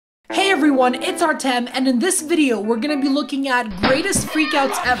everyone, it's Artem, and in this video we're gonna be looking at greatest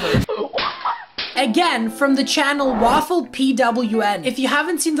freakouts ever. Again, from the channel wafflepwn. If you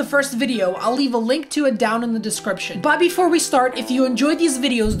haven't seen the first video, I'll leave a link to it down in the description. But before we start, if you enjoyed these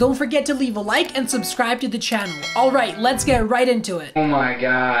videos, don't forget to leave a like and subscribe to the channel. Alright, let's get right into it. Oh my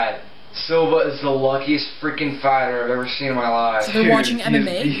god. Silva is the luckiest freaking fighter I've ever seen in my life. So they're watching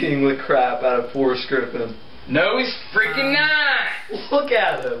MMA? He's beating the crap out of Forrest Griffin. No, he's freaking not! Look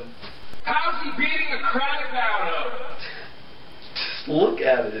at him. How's he beating the crap out of him? Just look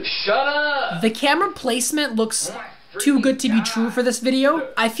at it. Shut up! The camera placement looks too good to be true for this video.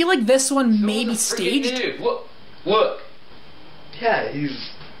 I feel like this one may be staged. Dude. Look. Yeah, he's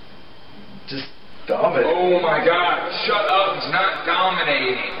just dominating. Oh my god, shut up, he's not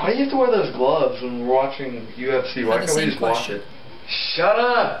dominating. Why do you have to wear those gloves when we're watching UFC? Why can't we just watch it? Shut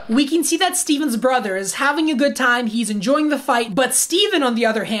up! We can see that Steven's brother is having a good time, he's enjoying the fight, but Steven, on the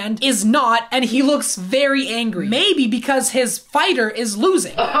other hand, is not, and he looks very angry. Maybe because his fighter is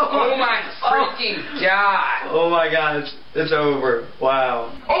losing. Oh my freaking god! Oh my god, it's over.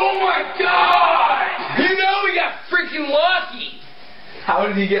 Wow. Oh my god! You know he got freaking lucky! How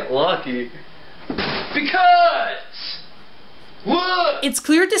did he get lucky? Because! Look! It's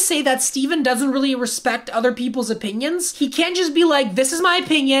clear to say that Steven doesn't really respect other people's opinions. He can't just be like, this is my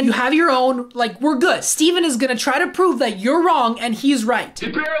opinion, you have your own, like, we're good. Steven is gonna try to prove that you're wrong and he's right.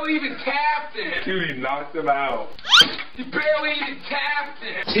 He barely even tapped him! Dude, he knocked him out. He barely even tapped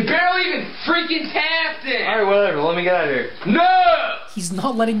him! He barely even freaking tapped him! Alright, whatever, let me get out of here. No! He's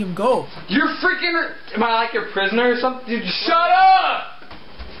not letting him go. You're freaking... Am I like your prisoner or something? Dude, just shut up!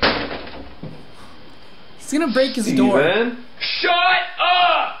 He's gonna break his door. Steven? Shut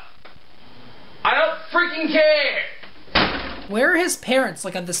up! I don't freaking care! Where are his parents,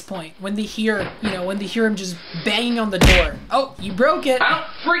 like, at this point? When they hear, when they hear him just banging on the door. Oh, you broke it. I don't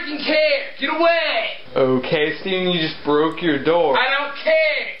freaking care! Get away! Okay, Steven, you just broke your door. I don't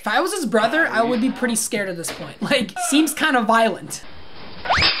care! If I was his brother, I would be pretty scared at this point. Like, seems kind of violent.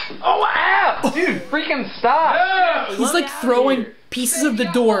 Oh, ow! Dude, freaking stop! No! He's like throwing pieces of the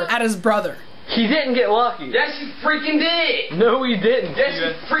door at his brother. He didn't get lucky. Yes, you freaking did! No, he didn't. Yes,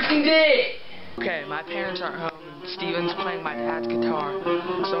 you freaking did! Okay, my parents aren't home. Steven's playing my dad's guitar,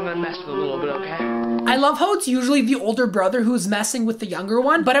 so I'm gonna mess with it a little bit, okay? I love how it's usually the older brother who's messing with the younger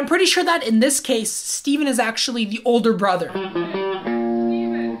one, but I'm pretty sure that in this case, Steven is actually the older brother.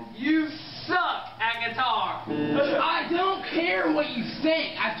 Steven, you suck at guitar! I don't care what you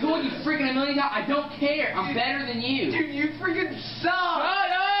think. I've told you freaking a million times. I don't care. I'm better than you. Dude, you freaking suck!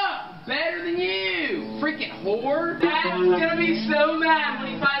 Shut up! Better than you, freaking whore. Dad's gonna be so mad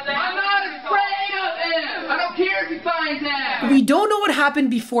when he finds out. I'm not afraid of him. I don't care if he finds out. We don't know what happened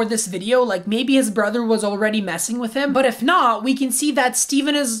before this video, like maybe his brother was already messing with him, but if not, we can see that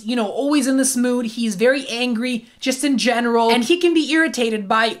Steven is, always in this mood. He's very angry, just in general, and he can be irritated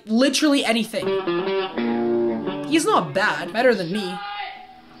by literally anything. He's not bad, better than me.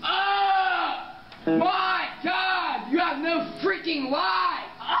 My God, you have no freaking life.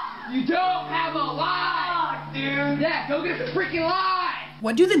 You don't have a life, dude. Yeah, go get a freaking life.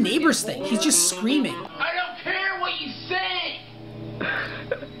 What do the neighbors think? He's just screaming. I don't care what you think.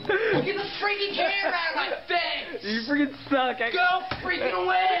 Get the freaking camera out of my face. You freaking suck. Go freaking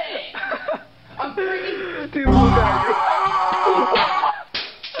away. I'm freaking... Dude, look at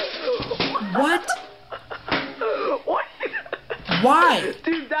you. What? What? Why?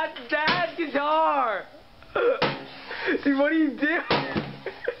 Dude, that's Dad's guitar. Dude, what are you doing?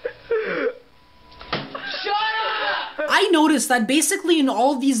 Shut up! I noticed that basically in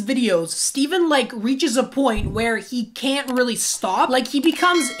all of these videos, Steven like reaches a point where he can't really stop. Like he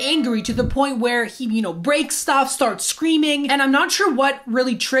becomes angry to the point where he, breaks stuff, starts screaming, and I'm not sure what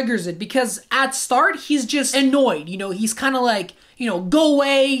really triggers it because at start he's just annoyed, he's kind of like, go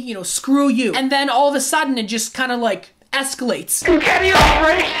away, screw you. And then all of a sudden it just kind of like escalates. Get it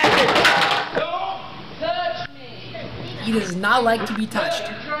already! Don't touch me! He does not like to be touched.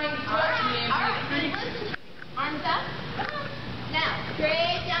 You're trying to touch me. Arms up. Now,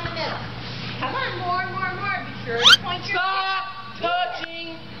 straight down the middle. Come on, more. Be sure to point your Stop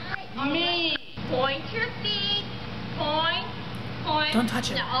touching me. Point your feet. Point. Don't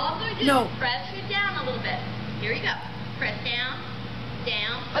touch it. Now, all I'm going to do No. is press you down a little bit. Here you go. Press down.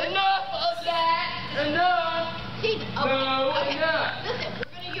 Enough of that. Enough. Steven, No, okay. enough. Listen,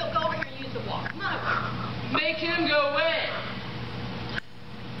 we're going to go over here and use the wall. Come on. Make him go away.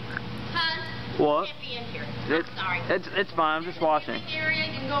 Hun, What? can't be in here. It's, I'm sorry. it's fine, I'm just watching. Area,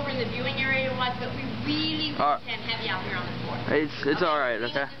 you can go over in the viewing area and watch, but we really can't have you out here on the floor. It's alright,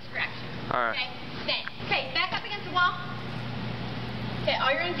 okay? Distraction. Alright. Okay, stand. Okay, back up against the wall. Okay,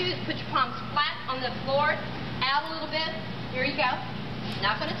 all you're gonna do is put your palms flat on the floor, out a little bit. Here you go.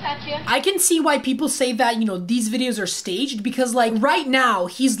 Not gonna touch you. I can see why people say that, you know, these videos are staged, because like right now,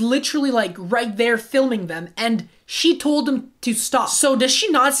 he's literally like right there filming them, and she told him to stop. So does she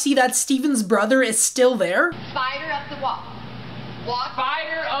not see that Steven's brother is still there? Spider up the wall. Walk.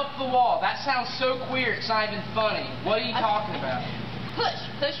 Spider up the wall. That sounds so queer, it's not even funny. What are you talking about? Push.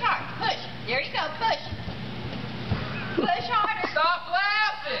 Push hard. Push. There you go. Push. Push harder. Stop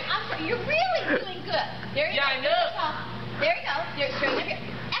laughing! I'm sorry. You're really doing good. There you go. Yeah, I know. There you go. There, straight up here.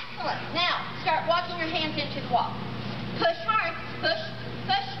 Excellent. Now, start walking your hands into the wall. Push hard. Push.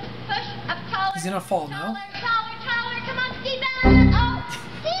 Push. Push. Up taller. He's gonna fall now. Taller. Taller. Come on, Steven. Oh,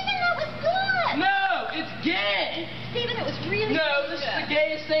 Steven, that was good. No, it's gay! Steven, it was really No, this is the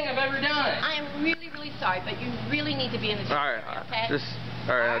gayest thing I've ever done. I am really, really sorry, but you really need to be in the gym. Alright, okay? just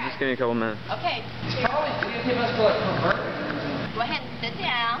give me a couple minutes. Okay. Probably give us to like pervert. Go ahead and sit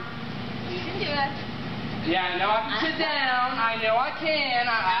down. You can do it. Yeah, I know I can sit down. I know I can.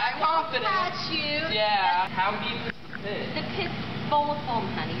 I'm confident. Touch you. Yeah. How deep is the pit? The pit's full of foam,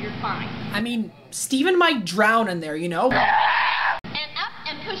 honey. You're fine. I mean, Steven might drown in there, you know? And up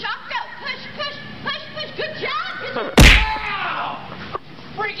and push off. Go. Push, push, push, push. Good job. Good job. Ow!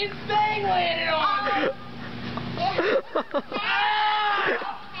 Freaking thing landed on me!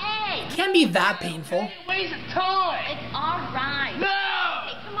 Hey. It can't be that painful. It weighs a ton! It's all right. No!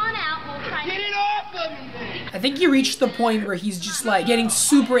 Hey, come on out. We'll try Get it off of me then! I think he reached the point where he's just like getting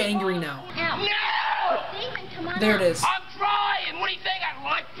super angry now. out. No! Steven, come on There out. it is. I'm trying! What do you think? I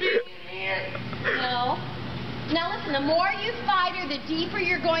like being in here? No. Now listen, the more you fight her, the deeper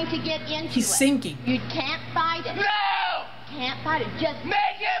you're going to get into He's it. sinking. You can't fight it. No! Can't fight it. Just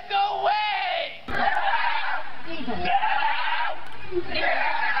Make him go away! Steven. Steven.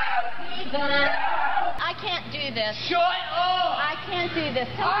 I can't do this. Shut up! I can't do this.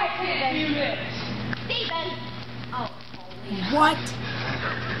 Come I on, can't do Steven. this! Steven. Oh, holy. What?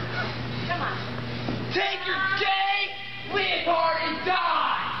 Come on. Take your gay leotard and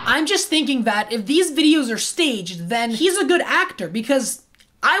die! I'm just thinking that if these videos are staged, then he's a good actor, because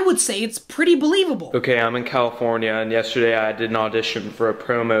I would say it's pretty believable. Okay, I'm in California, and yesterday I did an audition for a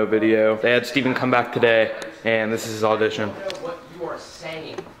promo video. They had Steven come back today, and this is his audition. What you are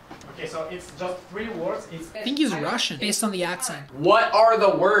saying. Okay, so it's just 3 words. It's I think he's Russian, based on the accent. What are the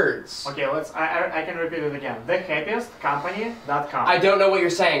words? okay. I can repeat it again. TheHappiestCompany.com. I don't know what you're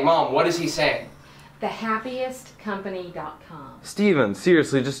saying. Mom, what is he saying? TheHappiestCompany.com. Steven,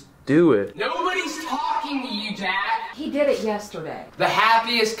 seriously, just do it. Nobody's talking to you, Jack. He did it yesterday.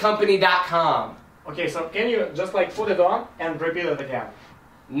 TheHappiestCompany.com. Okay, so can you just like put it on and repeat it again?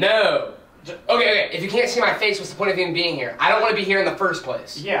 No. Okay, if you can't see my face, what's the point of even being here? I don't want to be here in the first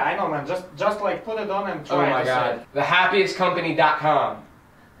place. Yeah, I know, man. Just like put it on and try. Oh my to god. TheHappiestCompany.com. Say.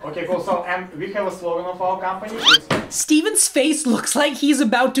 Okay, cool. So and we have a slogan of our company. It's Steven's face looks like he's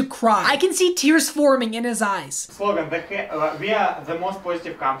about to cry. I can see tears forming in his eyes. slogan. We are the most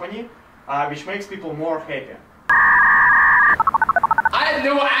positive company, which makes people more happy. I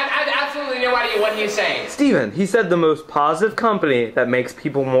have absolutely no idea what he's saying. Steven, he said the most positive company that makes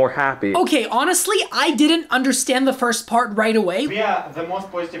people more happy. Okay, honestly, I didn't understand the first part right away, We are the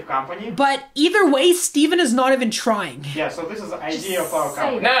most positive company. but either way, Steven is not even trying. Yeah, so this is the idea of our say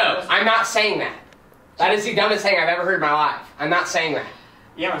company. No, I'm not saying that. That is the dumbest thing I've ever heard in my life. I'm not saying that.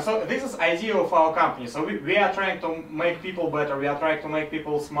 Yeah, man, so this is idea of our company. So we are trying to make people better. We are trying to make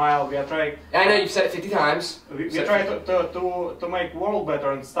people smile. We are trying. I know you've said it 50 times. We try to make world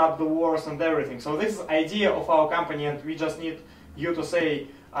better and stop the wars and everything. So this is idea of our company, and we just need you to say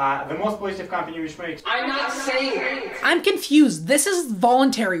the most positive company which makes. I'm not saying that. I'm confused. This is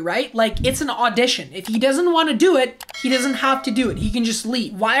voluntary, right? Like, it's an audition. If he doesn't want to do it, he doesn't have to do it. He can just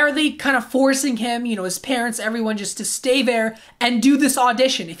leave. Why are they kind of forcing him, you know, his parents, everyone, just to stay there and do this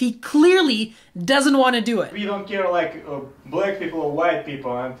audition if he clearly doesn't want to do it? We don't care like black people or white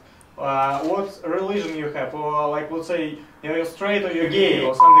people and what religion you have, or like let's say you're straight or you're gay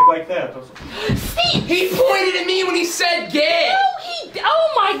or something like that. He pointed at me when he said gay.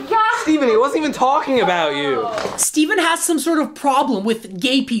 Oh my god! Steven, he wasn't even talking about you. Steven has some sort of problem with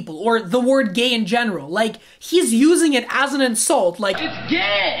gay people, or the word gay in general. Like, he's using it as an insult, like... It's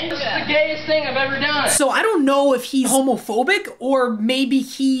gay! This is the gayest thing I've ever done. So I don't know if he's homophobic, or maybe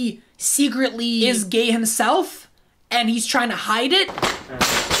he secretly is gay himself, and he's trying to hide it.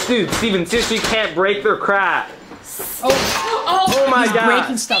 Dude, Steven, seriously, you can't break their crap. Oh my he's god.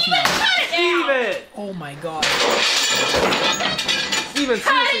 breaking stuff now. Steven! Oh my god. Steven,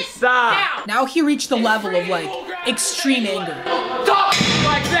 seriously, stop. Now he reached the level of, like, extreme anger. Talk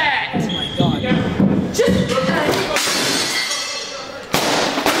like that! Oh my god.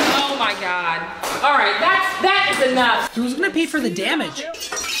 my God. All right, that is enough. Who's gonna pay for the damage? He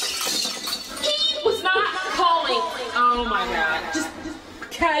was not calling. Oh my God. Just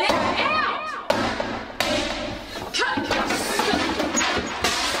cut it out.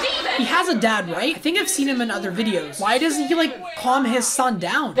 Steven. He has a dad, right? I think I've seen him in other videos. Why doesn't he like calm his son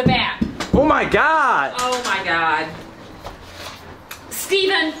down? The bat. Oh my God. Oh my God.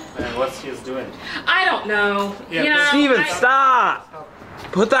 Steven. And what's he doing? I don't know. Yeah, you know, Steven, stop.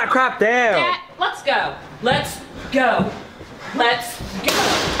 Put that crap down. Dad, let's go. Let's go. Let's go.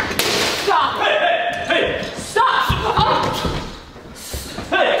 Stop. Hey! Stop. Oh.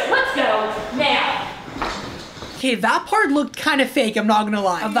 Let's go now. Okay, that part looked kind of fake, I'm not gonna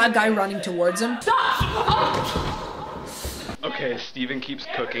lie. Of that guy running towards him. Stop. Oh. Okay, Steven keeps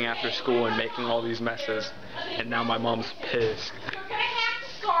cooking after school and making all these messes, and now my mom's pissed. You're gonna have to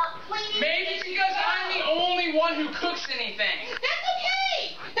start cleaning. Maybe because I'm the only one who cooks anything. That's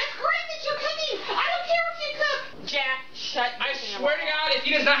okay. That's great that you're cooking. I don't care if you cook. Jack, shut I your swear to God, if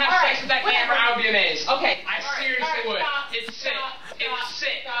he does not have All sex right, with that whatever. camera, I would be amazed. Okay. I seriously would. It's sick. It's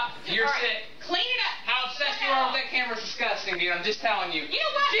sick. You're All right. sick. Clean it up. How obsessed you are with that camera is disgusting, dude. I'm just telling you. You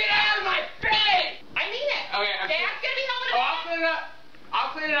know what? Get out of my face! I mean it. Okay, I'm Dad's gonna be home in Oh, a I'll clean it up.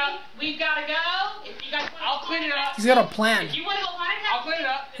 I'll clean it up. We've gotta go. If you guys want I'll clean it up. He's got a plan. you want to go line I'll up. clean it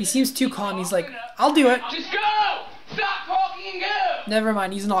up. He seems too calm. He's like, I'll do it. Just go! Stop talking and go! Never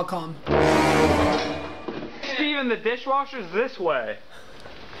mind, he's not calm. Steven, the dishwasher's this way.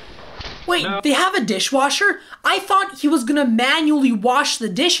 Wait, they have a dishwasher? I thought he was gonna manually wash the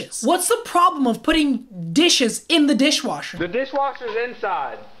dishes. What's the problem of putting dishes in the dishwasher? The dishwasher's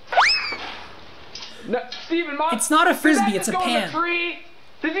inside. No, Steven, Mom. It's not a frisbee, did that it's a just go in the pan. tree?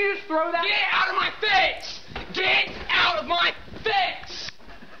 Did you just throw that? Get out of my face! Get out of my face!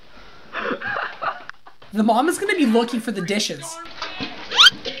 The mom is gonna be looking for the dishes.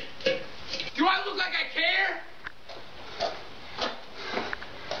 Do I look like I care?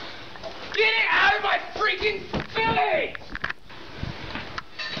 Get it out of my freaking face!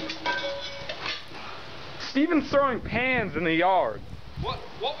 Steven's throwing pans in the yard. What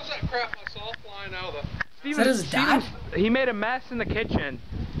was that crap I saw flying out of the... Is that his dad? He made a mess in the kitchen,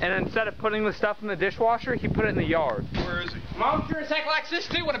 and instead of putting the stuff in the dishwasher, he put it in the yard. Where is he? Mom sure as heck likes this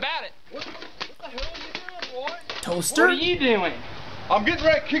too. What about it? What the hell are you doing, boy? Toaster? What are you doing? I'm getting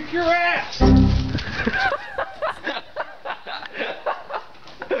ready to kick your ass!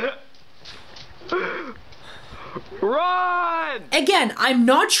 Run! Again, I'm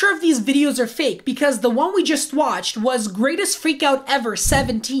not sure if these videos are fake because the one we just watched was Greatest Freakout Ever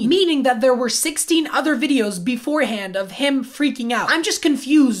 17, meaning that there were 16 other videos beforehand of him freaking out. I'm just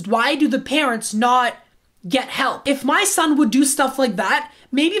confused. Why do the parents not get help? If my son would do stuff like that,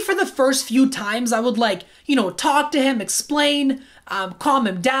 maybe for the first few times I would like, you know, talk to him, explain, calm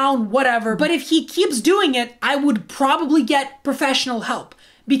him down, whatever. But if he keeps doing it, I would probably get professional help.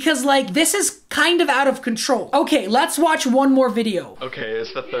 Because, like, this is kind of out of control. Okay, let's watch one more video. Okay,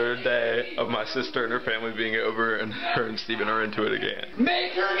 it's the third day of my sister and her family being over, and her and Steven are into it again.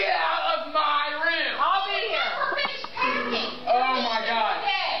 Make her get out of my room! I'll be here. Finish packing. Oh my God.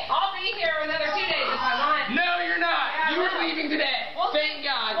 I'll be here another 2 days if I want. No, you're not. You are leaving today. Thank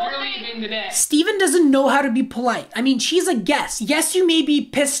God, you're leaving today. Steven doesn't know how to be polite. I mean, she's a guest. Yes, you may be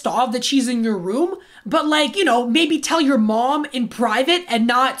pissed off that she's in your room, but like, you know, maybe tell your mom in private and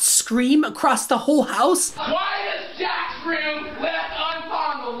not scream across the whole house. Why does Jack's room left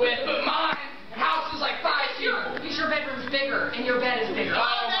unfondled with, but mine house is like 5 people? Because your bedroom's bigger and your bed is bigger. Oh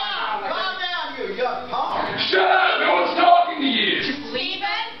my God. Calm down, you young punk. Shut up! No one's talking to you! Steven,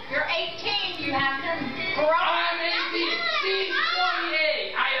 you're 18. You have to grow up. I'm 18. She's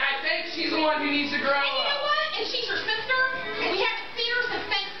 28. I think she's the one who needs to grow And you know up. what? And she's your sister. We haven't seen her since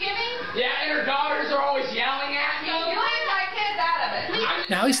Thanksgiving. Yeah, and her daughters are always yelling at me. So you leave my kids out of it.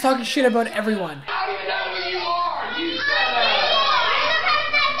 Now he's talking shit about everyone. I don't even know who you are. You shut up.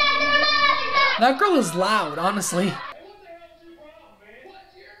 That girl is loud, honestly.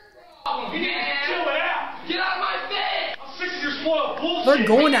 Oh, man. Get out of my face. I'm sick of your spoiled bullshit. They're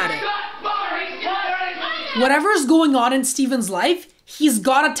going at it. Whatever's going on in Steven's life, he's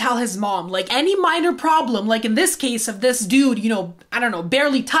gotta tell his mom. Like, any minor problem, like in this case of this dude, you know, I don't know,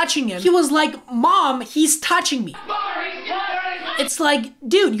 barely touching him, he was like, Mom, he's touching me. It's like,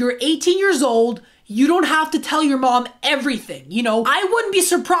 dude, you're 18 years old, you don't have to tell your mom everything, you know? I wouldn't be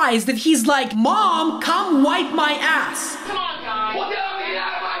surprised if he's like, Mom, come wipe my ass. Come on, guys. Well, get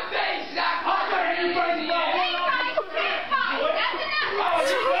out of my face, Zach. I'll turn everybody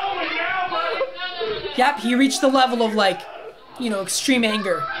Yep, he reached the level of like, you know, extreme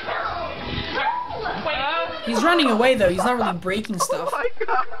anger. He's running away though, he's not really breaking stuff. Oh my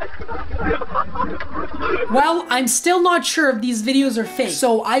Well, I'm still not sure if these videos are fake,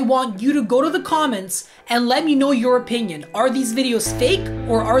 so I want you to go to the comments and let me know your opinion. Are these videos fake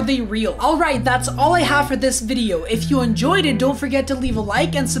or are they real? Alright, that's all I have for this video. If you enjoyed it, don't forget to leave a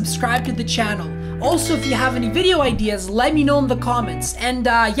like and subscribe to the channel. Also, if you have any video ideas, let me know in the comments. And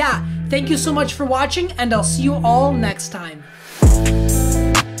yeah, thank you so much for watching, and I'll see you all next time.